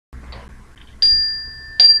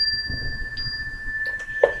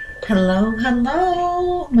Hello,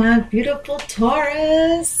 hello, my beautiful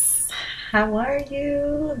Taurus. How are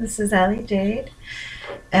you? This is Ali Jade,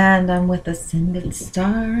 and I'm with Ascended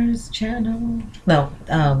Stars channel. No,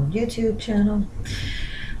 YouTube channel.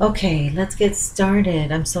 Okay, let's get started.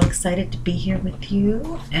 I'm so excited to be here with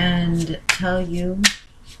you and tell you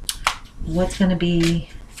what's going to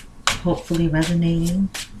be hopefully resonating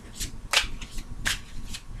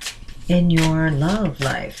in your love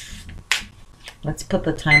life. Let's put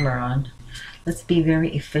the timer on. Let's be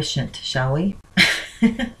very efficient, shall we?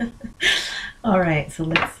 All right, so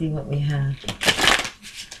let's see what we have.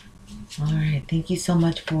 All right, thank you so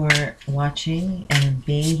much for watching and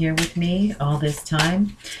being here with me all this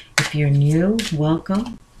time. If you're new,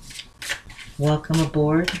 welcome. Welcome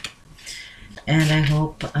aboard. And I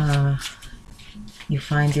hope you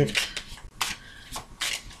find it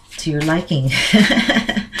to your liking.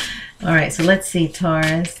 All right, so let's see,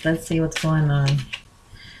 Taurus. Let's see what's going on.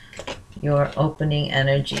 Your opening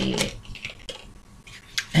energy.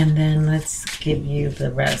 And then let's give you the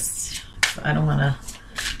rest. I don't want to,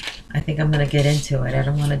 I think I'm going to get into it. I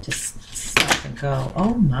don't want to just stop and go.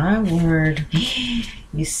 Oh my word.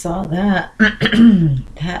 You saw that.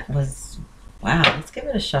 That was, wow. Let's give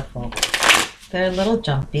it a shuffle. They're a little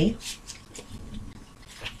jumpy.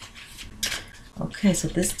 Okay, so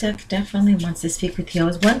this deck definitely wants to speak with you. I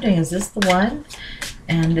was wondering, is this the one?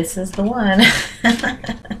 And this is the one.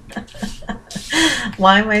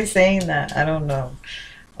 Why am I saying that? I don't know.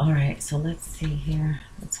 All right, so let's see here.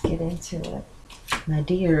 Let's get into it. My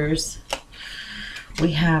dears,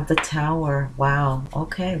 we have the Tower. Wow.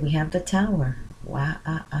 Okay, we have the Tower. Wow.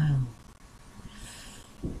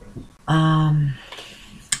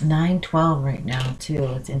 9-12 right now, too.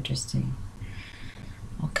 It's interesting.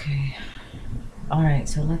 Okay. All right,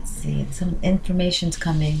 so let's see. Some information's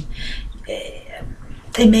coming.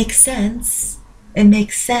 It makes sense. It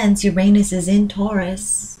makes sense. Uranus is in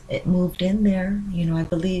Taurus. It moved in there, you know, I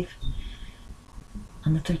believe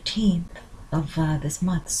on the 13th of this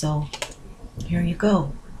month. So here you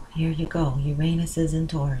go. Here you go. Uranus is in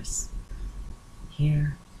Taurus.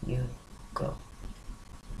 Here you go.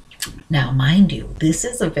 Now, mind you, this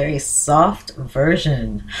is a very soft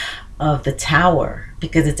version of the Tower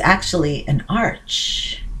because it's actually an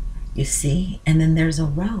arch, you see, and then there's a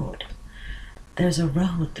road. There's a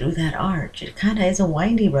road through that arch. It kind of is a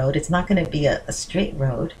windy road. It's not going to be a straight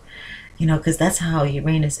road, you know, because that's how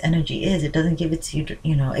Uranus energy is. It doesn't give it to you,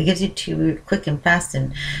 you know, it gives it to you quick and fast,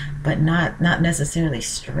 and but not necessarily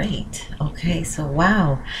straight. Okay, so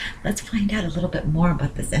wow, let's find out a little bit more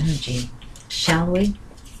about this energy, shall we?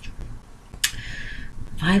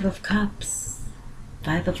 5 of Cups.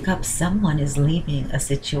 5 of Cups. Someone is leaving a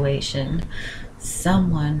situation.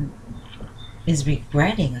 Someone is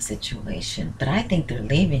regretting a situation. But I think they're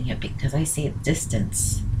leaving it because I see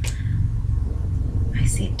distance. I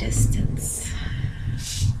see distance.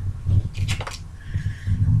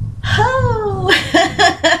 Oh!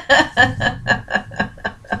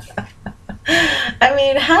 I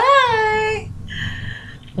mean, hi!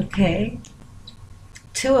 Okay.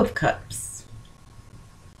 2 of Cups.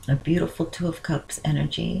 A beautiful 2 of Cups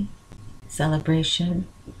energy, celebration,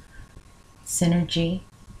 synergy.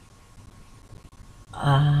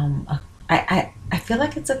 I feel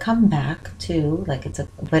like it's a comeback too, like it's a,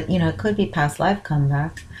 but you know, it could be past life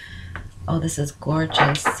comeback. Oh, this is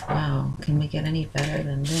gorgeous. Wow, can we get any better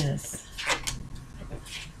than this?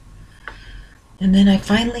 And then I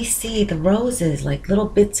finally see the roses, like little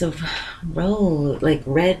bits of rose, like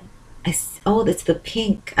red. Oh, it's the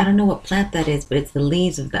pink. I don't know what plant that is, but it's the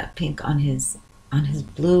leaves of that pink on his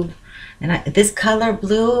blue. And this color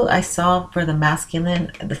blue I saw for the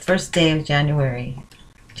masculine the first day of January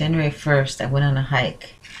 1st. I went on a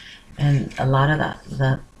hike, and a lot of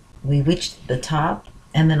we reached the top,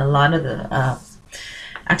 and then a lot of the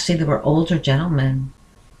actually there were older gentlemen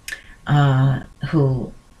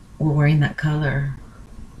who were wearing that color.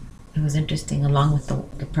 It was interesting, along with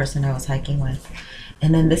the person I was hiking with.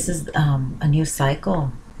 And then this is a new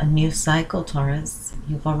cycle, Taurus.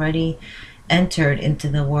 You've already entered into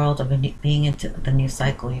the world of being into the new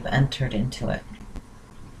cycle. You've entered into it.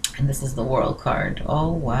 And this is the World card.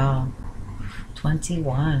 Oh, wow.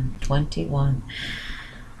 21.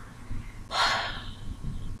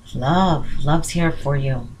 Love's here for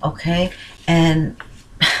you, okay? And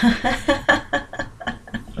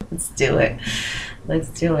let's do it.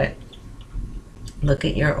 Look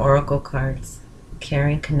at your oracle cards.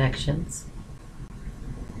 Carrying connections.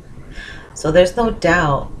 So there's no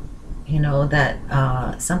doubt, you know, that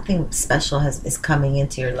something special is coming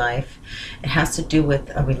into your life. It has to do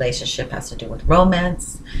with a relationship, has to do with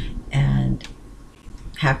romance, and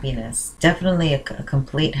happiness. Definitely a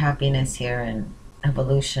complete happiness here, and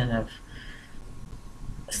evolution of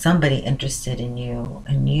somebody interested in you,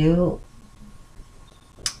 and you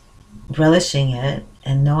relishing it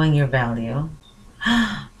and knowing your value.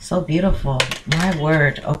 So beautiful. My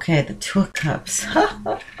word. Okay, the Two of Cups.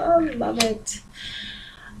 I love it.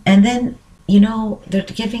 And then, you know, they're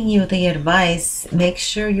giving you the advice, make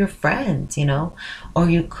sure you're friends, you know, or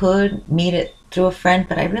you could meet it through a friend,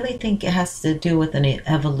 but I really think it has to do with an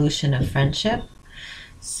evolution of friendship.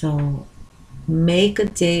 So make a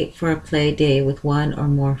date for a play day with one or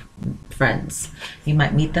more friends. You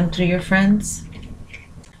might meet them through your friends.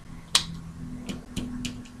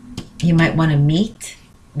 You might want to meet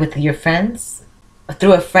with your friends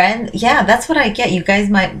through a friend. Yeah, that's what I get. You guys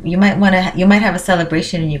might, you might have a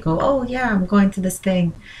celebration and you go, oh yeah, I'm going to this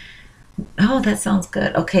thing. Oh, that sounds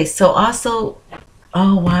good. Okay, so also,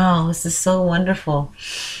 oh wow, this is so wonderful.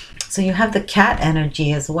 So you have the cat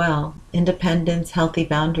energy as well. Independence, healthy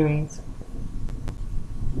boundaries.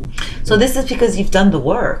 So this is because you've done the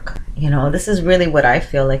work. You know, this is really what I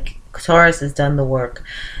feel like. Taurus has done the work.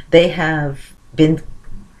 They have been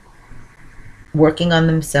working on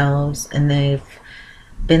themselves, and they've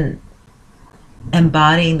been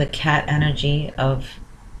embodying the cat energy of,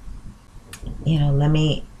 you know, let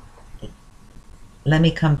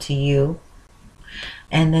me come to you.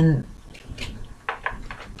 And then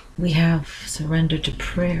we have surrender to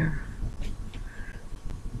prayer.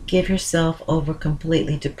 Give yourself over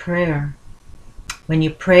completely to prayer. When you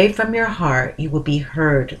pray from your heart, you will be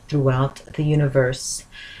heard throughout the universe,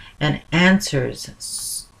 and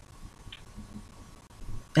answers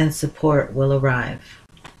and support will arrive.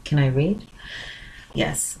 Can I read?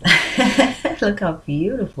 Yes. Look how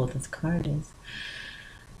beautiful this card is.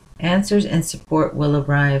 Answers and support will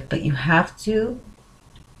arrive, but you have to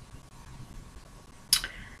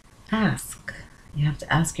ask. You have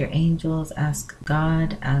to ask your angels, ask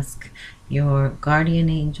God, ask your guardian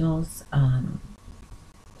angels.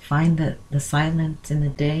 Find the silence in the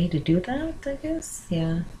day to do that, I guess.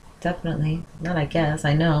 Yeah, definitely. Not I guess,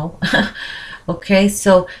 I know. Okay,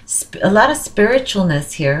 so a lot of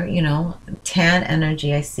spiritualness here, you know, tan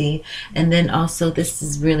energy I see. And then also this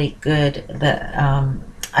is really good that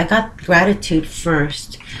I got gratitude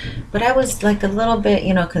first, but I was like a little bit,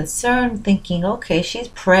 you know, concerned, thinking, okay, she's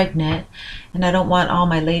pregnant, and I don't want all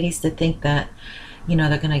my ladies to think that, you know,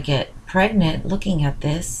 they're gonna get pregnant looking at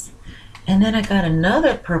this. And then I got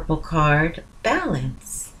another purple card,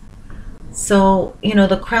 balance. So, you know,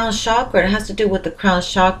 the crown chakra, it has to do with the crown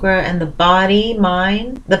chakra and the body,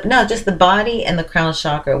 mind. No, just the body and the crown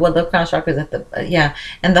chakra. Well, the crown chakra is at the, yeah,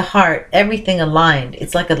 and the heart, everything aligned.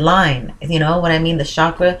 It's like a line, you know what I mean? The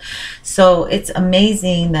chakra. So it's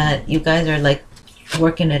amazing that you guys are like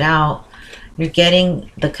working it out. You're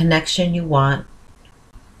getting the connection you want.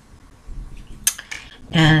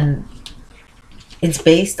 And it's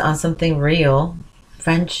based on something real,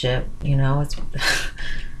 friendship, you know,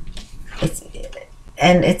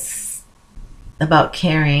 it's about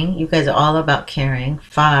caring. You guys are all about caring.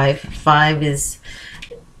 Five is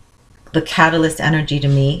the catalyst energy to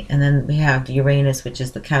me, and then we have Uranus, which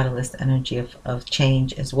is the catalyst energy of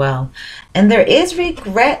change as well. And there is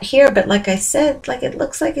regret here, but like I said, like it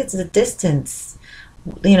looks like it's a distance,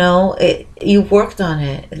 you know, you've worked on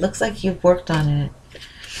it. It looks like you've worked on it,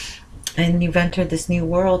 and you've entered this new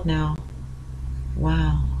world now.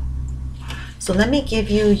 Wow. So let me give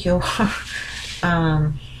you your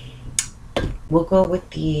we'll go with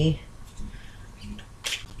the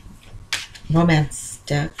romance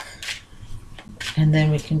deck, and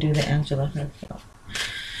then we can do the Angela herself.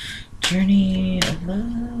 Journey of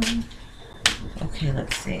love. Okay,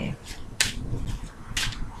 let's see.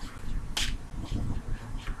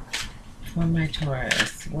 For my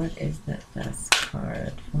Taurus, what is the best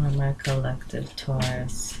card for my collective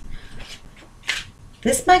Taurus?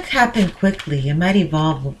 This might happen quickly. It might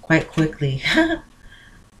evolve quite quickly.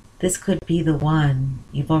 This could be the one.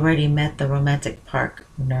 You've already met the romantic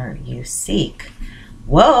partner you seek.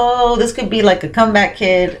 Whoa, this could be like a comeback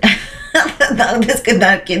kid. No, this could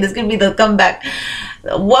not kid. This could be the comeback.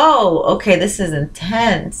 Whoa, okay, this is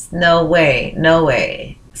intense. No way, no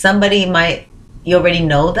way. Somebody might, you already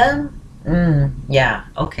know them? Yeah,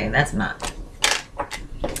 okay, that's not.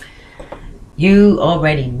 You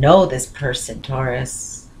already know this person,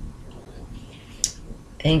 Taurus.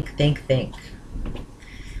 Think, think, think.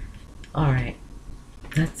 All right,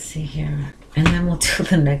 let's see here, and then we'll do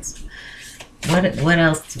the next. What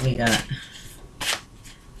else do we got?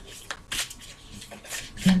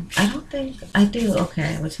 And I don't think I do.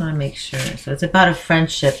 Okay, I just want to make sure. So it's about a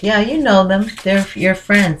friendship. Yeah, you know them. They're your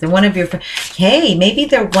friends. They're one of your friends. Hey, maybe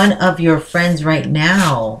they're one of your friends right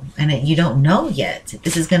now, and you don't know yet.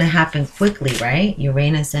 This is going to happen quickly, right?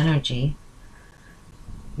 Uranus energy.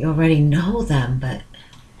 You already know them, but...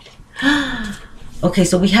 Okay,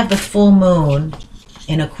 so we have the full moon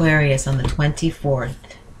in Aquarius on the 24th.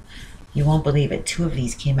 You won't believe it. 2 of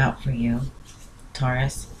these came out for you,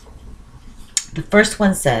 Taurus. The first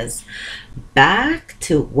one says, back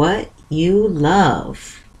to what you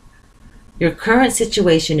love. Your current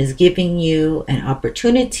situation is giving you an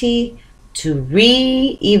opportunity to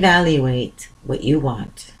re-evaluate what you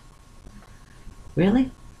want.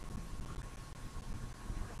 Really?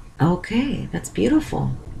 Okay, that's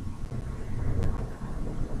beautiful.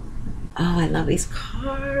 Oh, I love these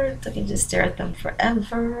cards. I can just stare at them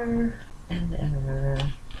forever and ever.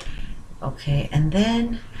 Okay, and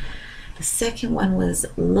then the second one was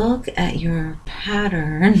look at your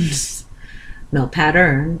patterns. No,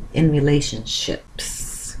 pattern in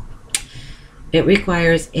relationships. It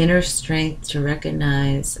requires inner strength to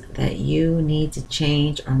recognize that you need to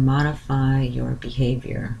change or modify your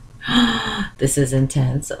behavior. This is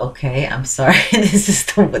intense. Okay, I'm sorry. This is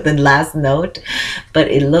the last note, but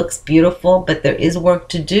it looks beautiful. But there is work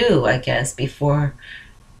to do, I guess, before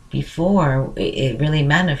it really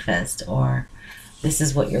manifests. Or this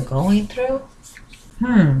is what you're going through.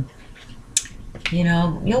 You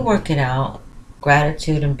know, you'll work it out.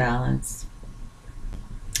 Gratitude and balance.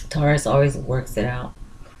 Taurus always works it out.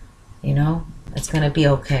 You know, it's gonna be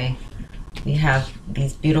okay. We have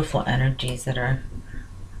these beautiful energies that are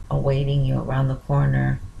awaiting you around the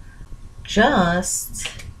corner, just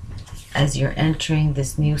as you're entering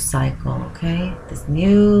this new cycle. Okay, this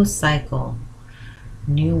new cycle,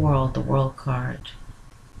 new world, the world card.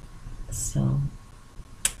 So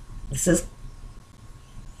this is,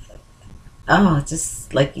 oh,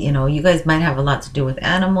 just like, you know, you guys might have a lot to do with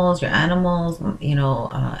animals. Your animals, you know,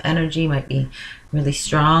 energy might be really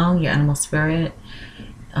strong, your animal spirit.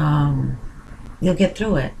 You'll get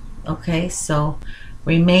through it. Okay, so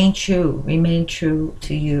remain true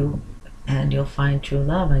to you, and you'll find true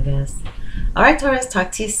love, I guess. All right, Taurus,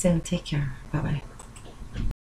 talk to you soon. Take care. Bye-bye.